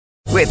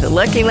With the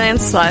Lucky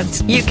Land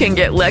Slots, you can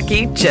get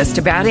lucky just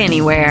about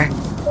anywhere.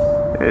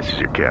 This is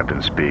your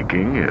captain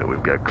speaking.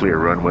 We've got clear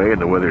runway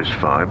and the weather's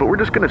fine, but we're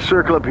just going to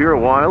circle up here a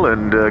while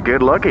and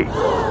get lucky.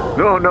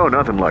 No,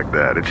 nothing like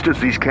that. It's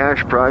just these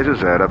cash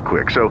prizes add up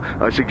quick. So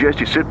I suggest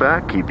you sit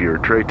back, keep your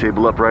tray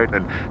table upright,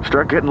 and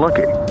start getting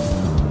lucky.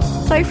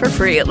 Play for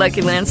free at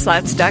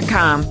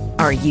LuckyLandSlots.com.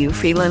 Are you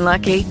feeling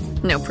lucky?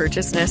 No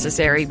purchase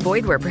necessary.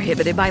 Void where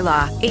prohibited by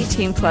law.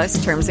 18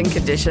 plus terms and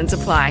conditions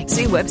apply.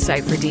 See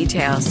website for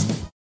details.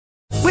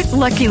 With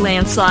Lucky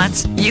Land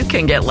Slots, you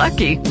can get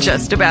lucky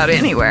just about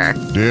anywhere.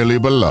 Dearly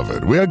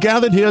beloved, we are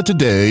gathered here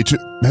today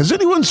to... Has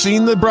anyone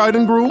seen the bride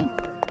and groom?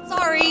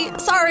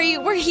 Sorry,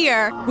 we're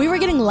here. We were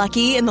getting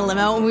lucky in the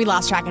limo and we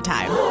lost track of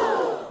time.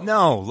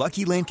 No,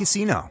 Lucky Land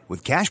Casino,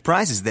 with cash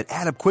prizes that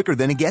add up quicker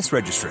than a guest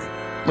registry.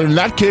 In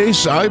that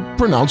case, I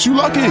pronounce you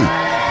lucky.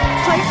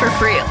 Play for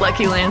free at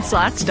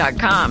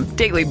LuckyLandSlots.com.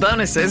 Daily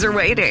bonuses are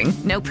waiting.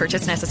 No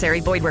purchase necessary.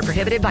 Void where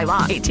prohibited by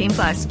law. 18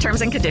 plus.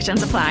 Terms and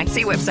conditions apply.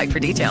 See website for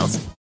details.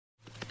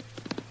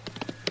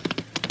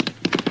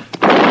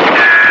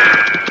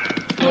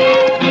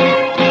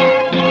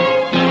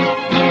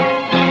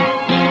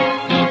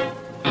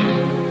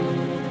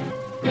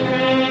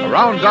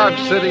 Around Dodge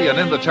City and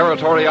in the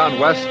territory on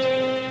West,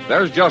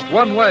 there's just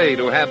one way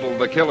to handle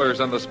the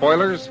killers and the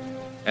spoilers,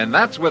 and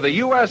that's with a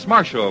U.S.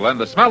 Marshal and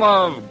the smell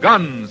of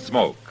gun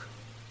smoke.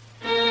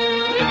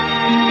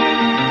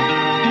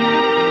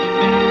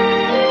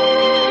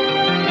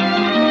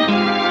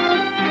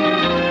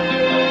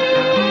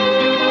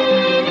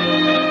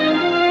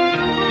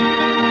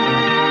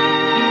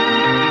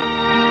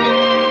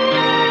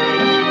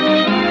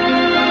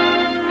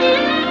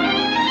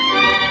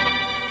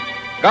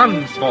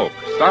 Gunsmoke,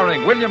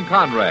 starring William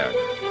Conrad,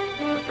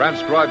 the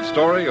transcribed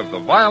story of the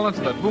violence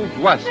that moved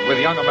west with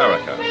young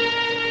America,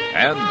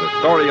 and the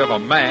story of a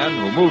man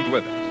who moved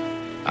with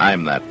it.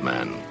 I'm that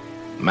man,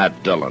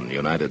 Matt Dillon,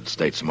 United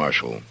States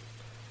Marshal.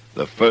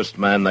 The first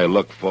man they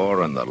look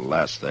for and the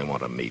last they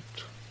want to meet.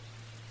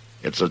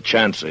 It's a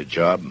chancy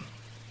job,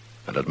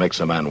 and it makes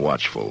a man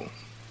watchful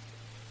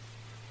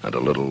and a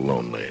little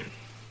lonely.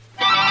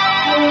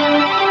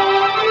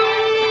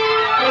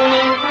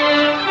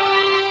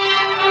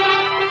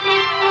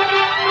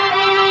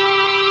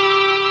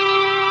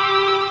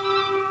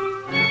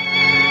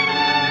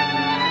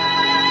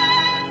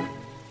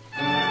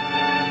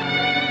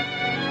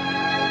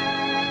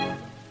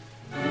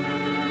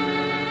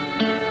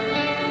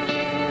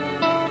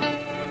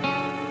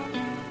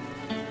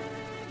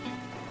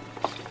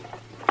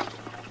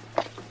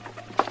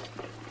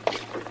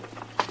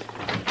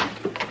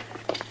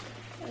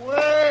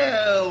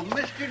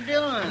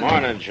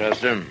 Morning,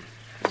 Chester.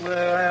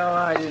 Well,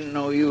 I didn't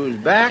know you was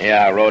back.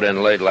 Yeah, I rode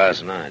in late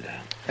last night.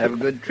 Have a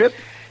good trip?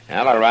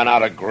 Well, I ran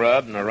out of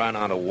grub and I ran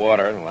out of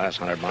water. The last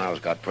 100 miles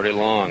got pretty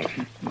long.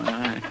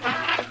 My.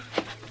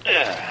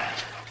 Yeah.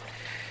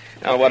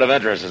 Now, what of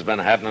interest has been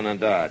happening in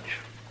Dodge?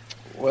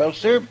 Well,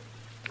 sir,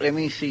 let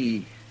me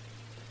see.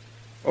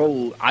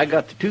 Oh, I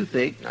got the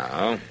toothache.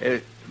 No.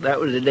 That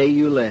was the day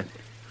you left.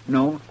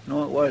 No,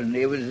 it wasn't.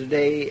 It was the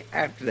day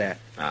after that.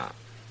 Ah.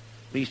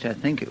 At least I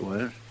think it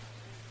was.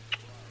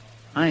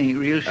 I ain't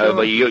real sure.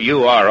 But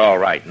you are all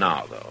right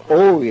now, though.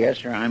 Oh, yes,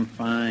 sir. I'm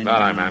fine.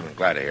 Well, I'm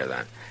glad to hear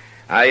that.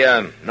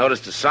 I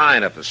noticed a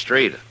sign up the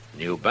street.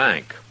 New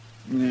bank.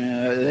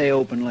 Yeah, they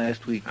opened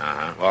last week.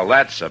 Uh-huh. Well,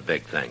 that's a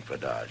big thing for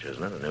Dodge,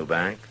 isn't it? A new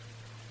bank?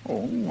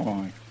 Oh,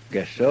 I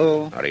guess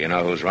so. How do you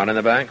know who's running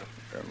the bank?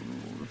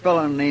 A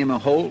fellow named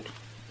Holt.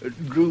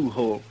 Drew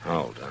Holt.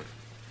 Holt, huh?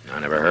 I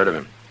never heard of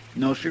him.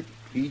 No, sir.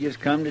 He just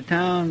come to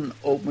town,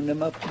 opened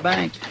him up the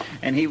bank,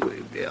 and he...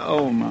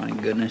 Oh, my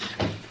goodness.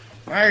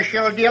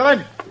 Marshal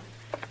Dillon?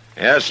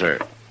 Yes, sir.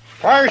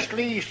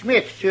 Parsley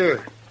Smith,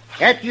 sir.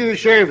 At your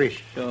service.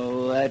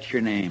 So that's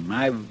your name.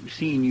 I've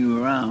seen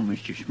you around,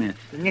 Mr. Smith.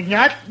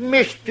 Not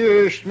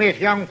Mr. Smith,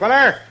 young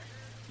feller.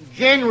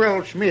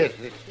 General Smith,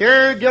 the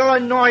 3rd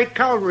Illinois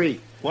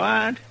Cavalry.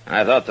 What?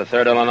 I thought the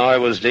 3rd Illinois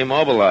was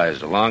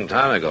demobilized a long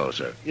time ago,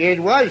 sir. It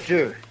was,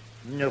 sir.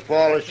 In the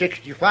fall of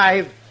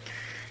 65,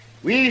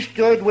 we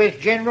stood with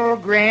General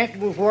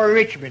Grant before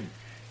Richmond.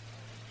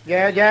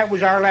 Yeah, that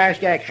was our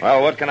last action.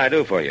 Well, what can I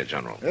do for you,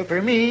 General?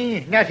 For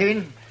me,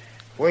 nothing.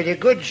 For the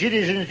good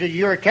citizens of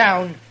your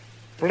town,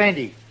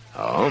 plenty.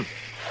 Oh?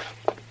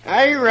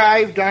 I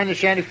arrived on the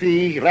Santa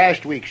Fe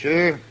last week,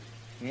 sir,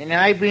 and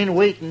I've been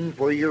waiting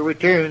for your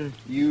return.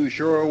 You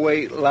sure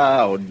wait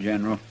loud,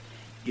 General.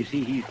 You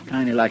see, he's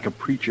kind of like a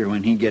preacher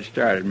when he gets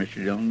started,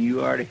 Mr. Dillon.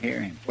 You ought to hear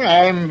him. Well,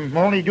 I'm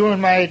only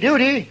doing my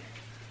duty,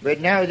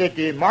 but now that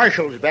the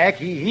marshal's back,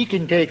 he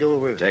can take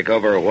over. Take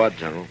over what,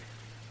 General?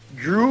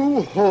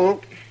 Drew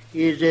Holt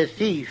is a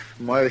thief,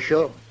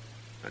 Marshal.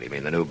 What do you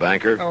mean, the new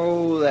banker?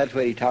 Oh, that's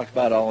what he talks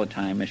about all the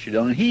time, Mr.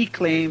 Dillon. He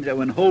claims that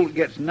when Holt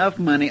gets enough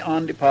money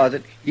on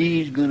deposit,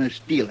 he's going to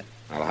steal it.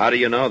 Well, how do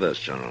you know this,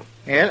 General?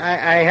 Well,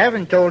 I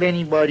haven't told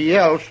anybody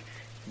else,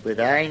 but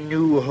I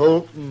knew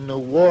Holt in the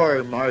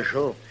war,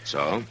 Marshal.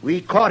 So?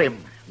 We caught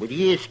him, but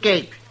he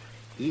escaped.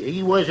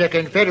 He was a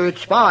Confederate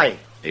spy.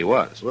 He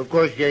was. Well, of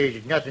course,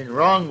 there's nothing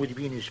wrong with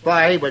being a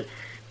spy, but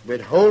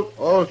Holt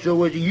also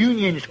was a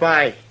Union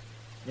spy.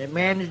 That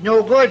man is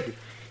no good.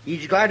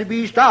 He's got to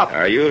be stopped.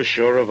 Are you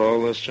sure of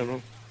all this,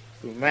 General?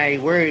 My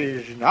word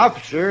as an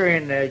officer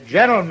and a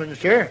gentleman,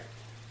 sir.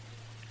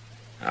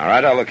 All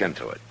right, I'll look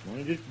into it.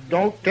 Well, just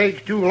don't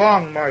take too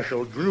long,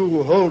 Marshal.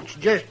 Drew Holt's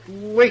just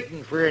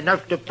waiting for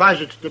enough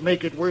deposits to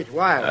make it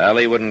worthwhile. Well,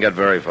 he wouldn't get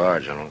very far,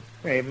 General.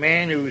 A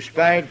man who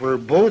spied for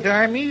both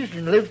armies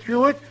and lived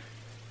through it?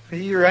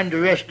 You're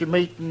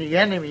underestimating the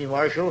enemy,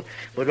 Marshal.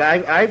 But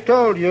I've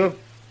told you,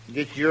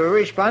 it's your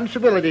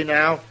responsibility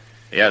now.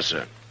 Yes,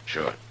 sir.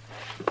 Sure.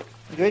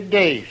 Good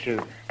day,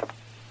 sir.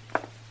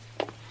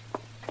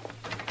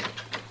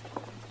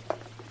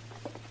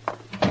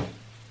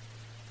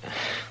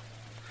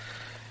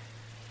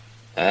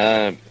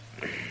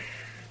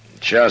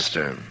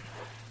 Chester.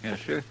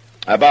 Yes, sir.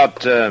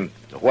 About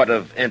what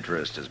of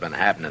interest has been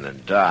happening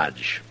in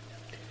Dodge.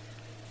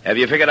 Have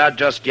you figured out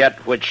just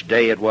yet which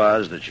day it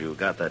was that you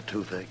got that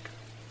toothache?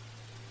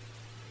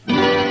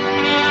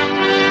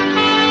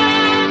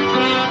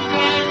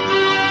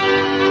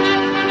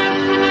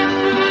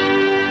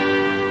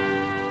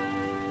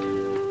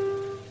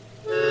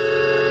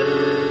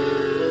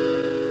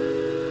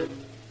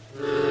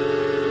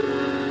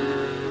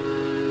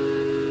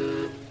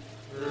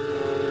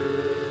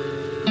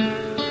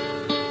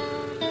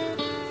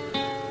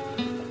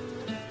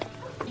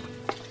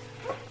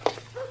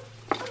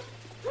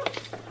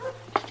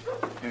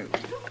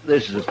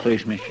 This is the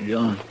place, Mr.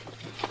 Dillon.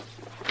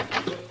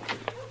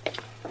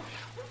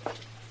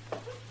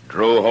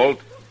 Drew Holt?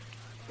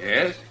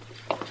 Yes?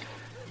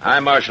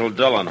 I'm Marshal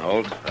Dillon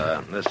Holt.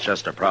 This is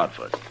Chester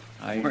Proudfoot.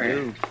 I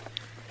do.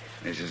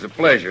 This is a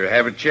pleasure.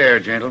 Have a chair,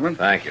 gentlemen.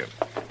 Thank you.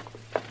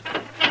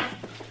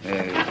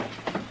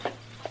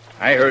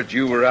 I heard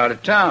you were out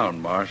of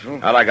town, Marshal.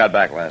 Well, I got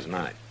back last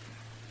night.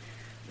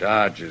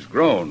 Dodge has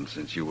grown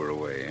since you were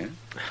away,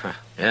 eh?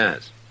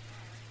 Yes.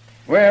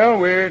 Well,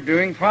 we're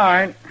doing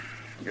fine.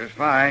 Just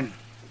fine.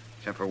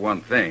 Except for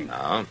one thing.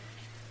 Oh?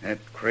 That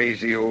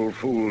crazy old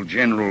fool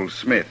General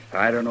Smith.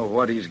 I don't know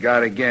what he's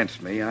got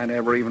against me. I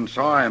never even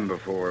saw him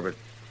before, but...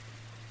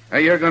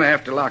 you're going to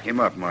have to lock him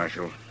up,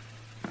 Marshal.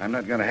 I'm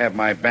not going to have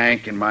my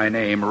bank and my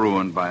name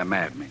ruined by a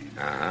madman.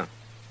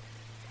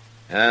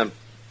 Uh-huh.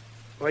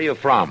 Where you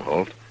from,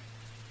 Holt?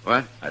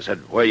 What? I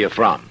said, where you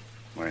from?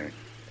 Why,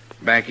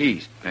 back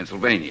east,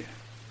 Pennsylvania.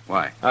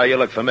 Why? Oh, you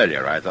look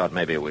familiar. I thought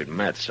maybe we'd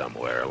met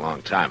somewhere a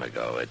long time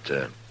ago.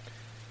 It,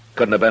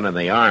 couldn't have been in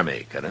the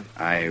Army, could it?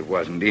 I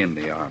wasn't in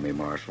the Army,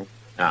 Marshal.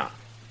 Ah.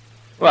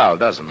 Well, it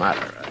doesn't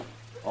matter.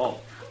 Oh.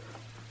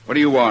 What do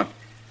you want?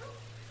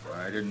 Well,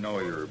 I didn't know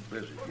you were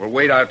busy. Well,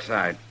 wait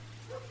outside.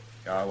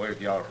 I'll wait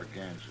at y'all for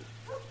Kansas.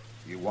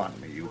 You want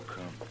me, you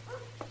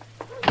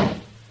come.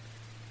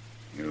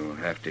 You'll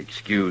have to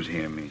excuse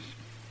him. He's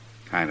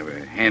kind of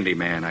a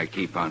handyman I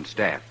keep on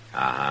staff.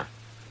 Uh-huh.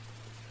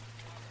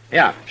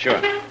 Yeah,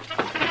 sure.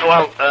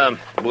 Well,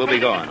 we'll be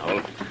going,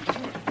 Holt.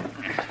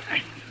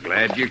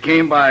 Glad you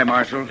came by,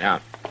 Marshal. Yeah.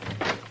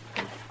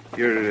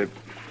 You're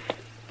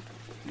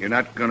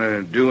not going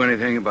to do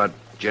anything about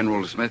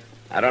General Smith?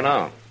 I don't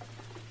know.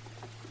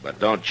 But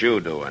don't you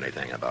do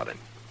anything about him.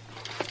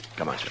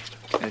 Come on, Chester.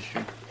 Yes,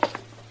 sir.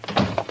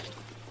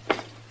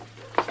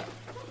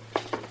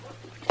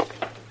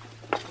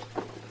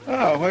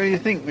 Oh, what do you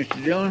think,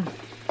 Mr. Dillon?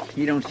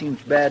 He don't seem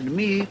so bad to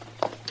me,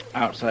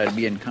 outside of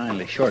being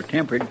kindly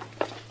short-tempered,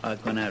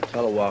 like when that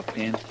fellow walked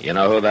in. You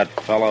know who that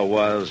fellow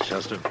was,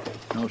 Chester?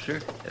 No,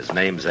 sir. His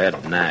name's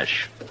Ed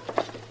Nash.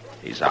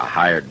 He's a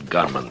hired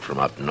gunman from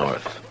up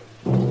north.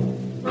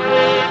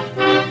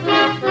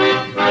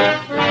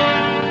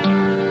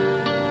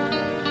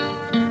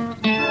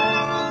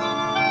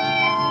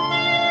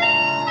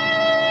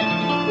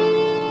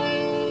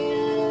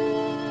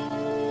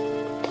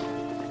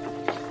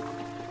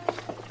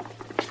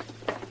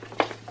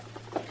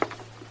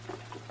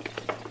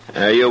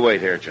 You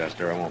wait here,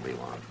 Chester. I won't be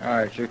long. All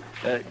right, sir.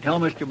 Tell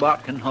Mr.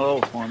 Botkin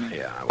hello for me.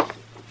 Yeah, I will.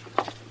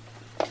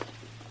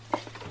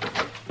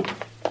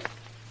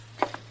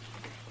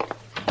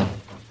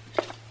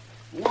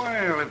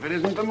 Well, if it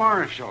isn't the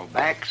Marshal,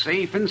 back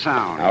safe and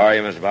sound. How are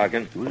you, Mr.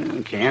 Botkin?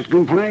 Well, can't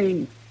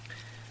complain.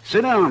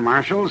 Sit down,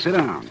 Marshal, sit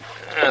down.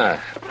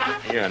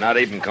 You're not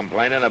even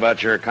complaining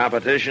about your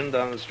competition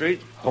down the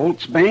street?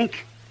 Holt's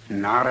Bank?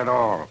 Not at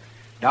all.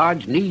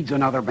 Dodge needs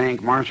another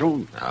bank,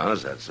 Marshal. Oh,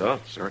 is that so?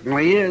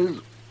 Certainly is.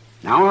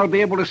 Now I'll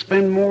be able to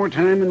spend more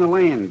time in the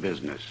land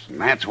business, and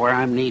that's where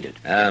I'm needed.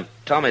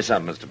 Tell me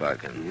something, Mr.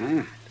 Botkin.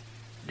 Yeah?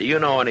 Do you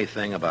know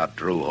anything about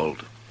Drew Holt?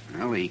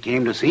 Well, he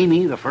came to see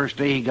me the first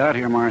day he got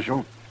here,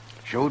 Marshal.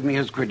 Showed me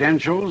his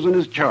credentials and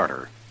his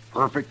charter.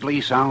 Perfectly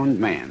sound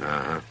man.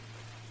 Uh-huh.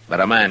 But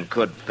a man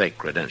could fake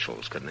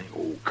credentials, couldn't he?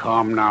 Oh,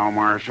 come now,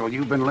 Marshal.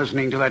 You've been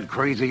listening to that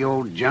crazy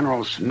old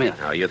General Smith.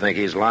 Now, you think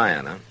he's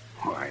lying, huh?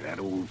 Why, that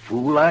old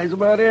fool lies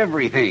about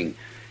everything.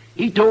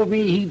 He told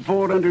me he'd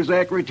fought under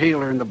Zachary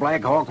Taylor in the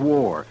Black Hawk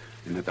War,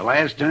 and that the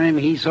last time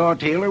he saw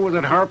Taylor was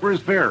at Harper's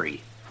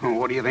Ferry.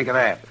 What do you think of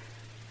that?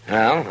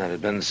 Well, that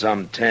had been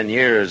some 10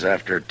 years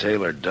after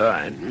Taylor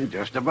died.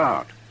 Just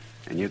about.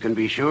 And you can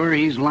be sure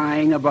he's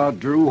lying about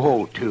Drew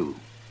Holt, too.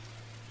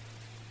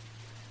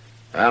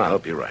 Well, I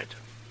hope you're right.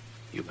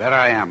 You bet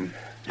I am.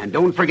 And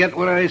don't forget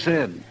what I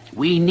said.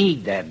 We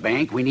need that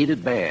bank. We need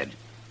it bad.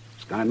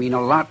 It's going to mean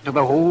a lot to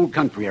the whole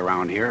country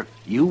around here.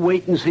 You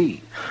wait and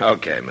see.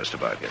 Okay, Mr.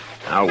 Bucket.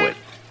 I'll wait.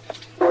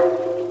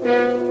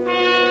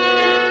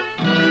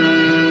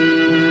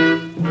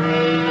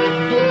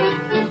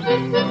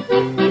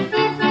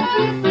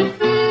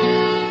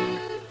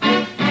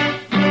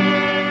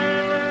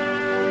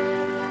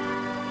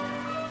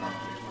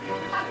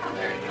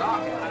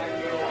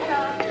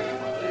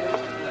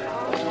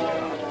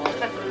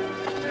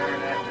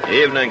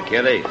 Evening,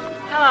 Kitty.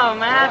 Hello,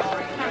 Matt.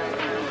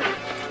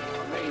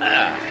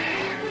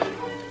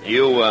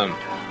 You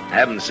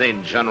haven't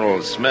seen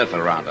General Smith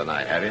around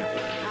tonight, have you?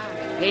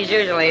 He's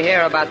usually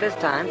here about this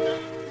time.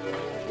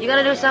 You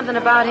gonna do something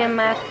about him,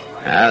 Matt?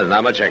 There's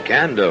not much I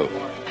can do,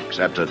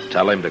 except to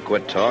tell him to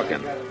quit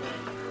talking.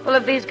 Well,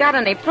 if he's got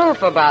any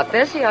proof about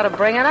this, he ought to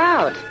bring it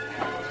out.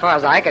 As far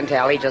as I can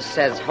tell, he just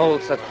says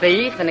Holt's a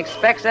thief and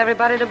expects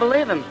everybody to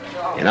believe him.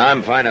 You know,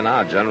 I'm finding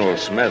out General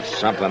Smith's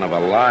something of a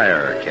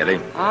liar, Kitty.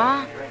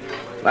 Huh?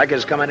 Like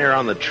his coming here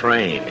on the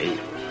train.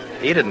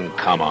 He didn't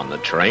come on the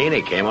train.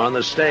 He came on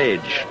the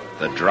stage.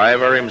 The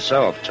driver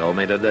himself told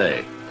me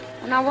today.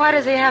 Now, why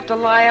does he have to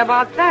lie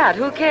about that?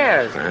 Who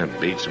cares? That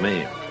beats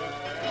me.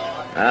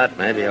 But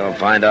maybe I'll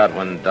find out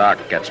when Doc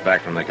gets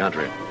back from the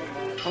country.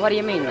 What do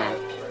you mean, Matt?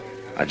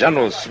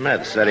 General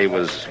Smith said he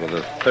was with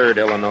the 3rd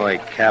Illinois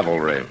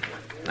Cavalry.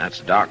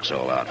 That's Doc's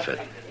old outfit.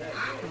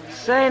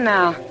 Say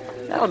now,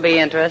 that'll be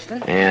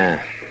interesting.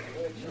 Yeah,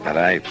 but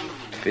I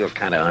feel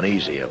kind of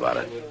uneasy about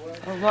it.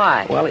 Well,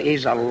 why? Well,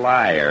 he's a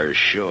liar,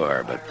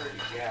 sure, but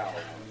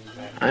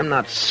I'm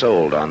not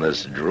sold on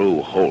this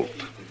Drew Holt.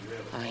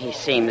 Oh, he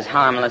seems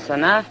harmless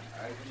enough.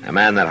 A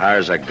man that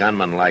hires a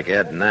gunman like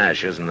Ed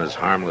Nash isn't as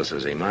harmless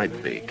as he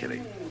might be,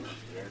 Kitty.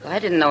 Well, I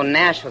didn't know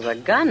Nash was a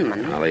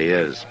gunman. Well, he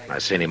is. I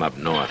seen him up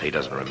north. He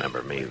doesn't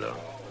remember me, though.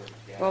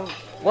 Well,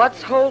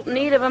 what's Holt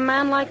need of a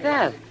man like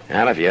that?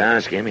 Well, if you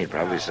ask him, he'd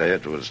probably say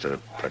it was to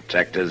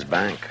protect his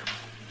bank.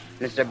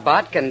 Mr.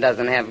 Botkin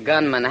doesn't have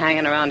gunmen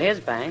hanging around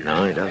his bank.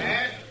 No, he doesn't.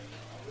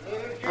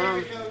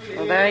 Oh,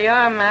 well, there you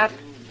are, Matt.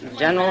 The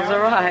general's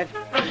arrived.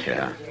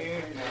 Yeah.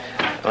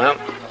 Well,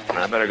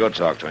 I better go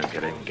talk to him,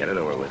 Kitty. Get it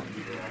over with.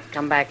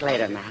 Come back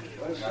later, Matt.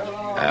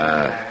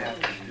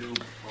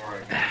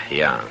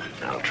 Yeah,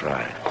 I'll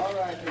try.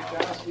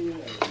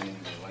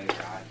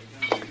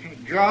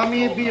 Draw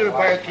me a beer,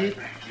 barkeep.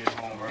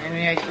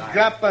 And I could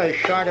drop a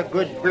shot of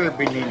good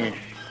bourbon in it.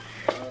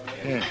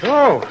 Yes.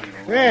 Oh,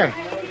 well.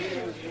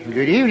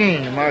 Good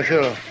evening,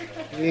 Marshal.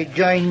 You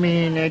join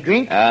me in a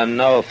drink?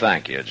 No,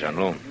 thank you,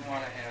 General.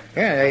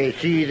 Yeah, I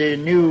see the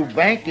new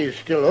bank is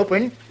still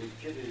open.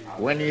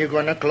 When are you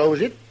going to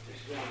close it?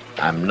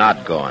 I'm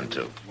not going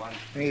to.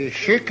 You're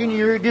shirking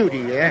your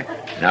duty, eh?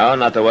 No,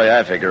 not the way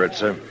I figure it,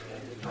 sir.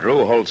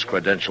 Drew Holt's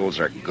credentials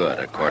are good,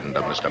 according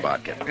to Mr.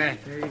 Botkin.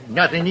 There's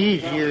nothing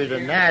easier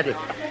than that,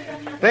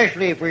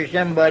 especially for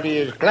somebody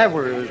as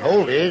clever as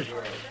Holt is.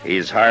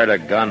 He's hired a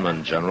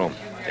gunman, General.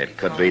 It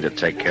could be to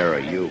take care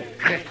of you.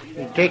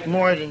 It'd take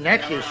more than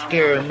that to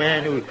scare a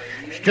man who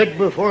stood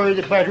before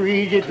the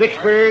batteries at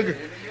Vicksburg.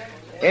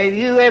 Have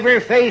you ever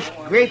faced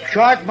grape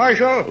shot,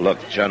 Marshal? Look,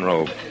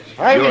 General,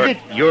 I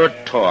Your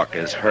talk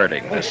is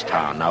hurting this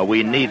town. Now,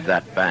 we need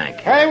that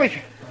bank.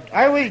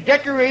 I was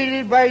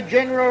decorated by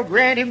General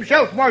Grant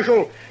himself,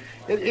 Marshal,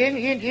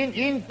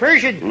 in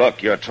person.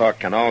 Look, your talk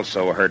can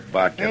also hurt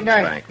Botkin's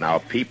bank. Now,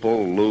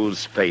 people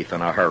lose faith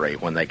in a hurry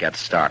when they get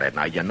started.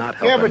 Now, you're not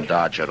helping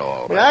Dodge at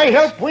all. But I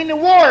helped win the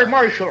war,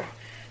 Marshal.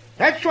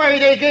 That's why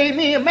they gave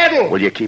me a medal. Will you keep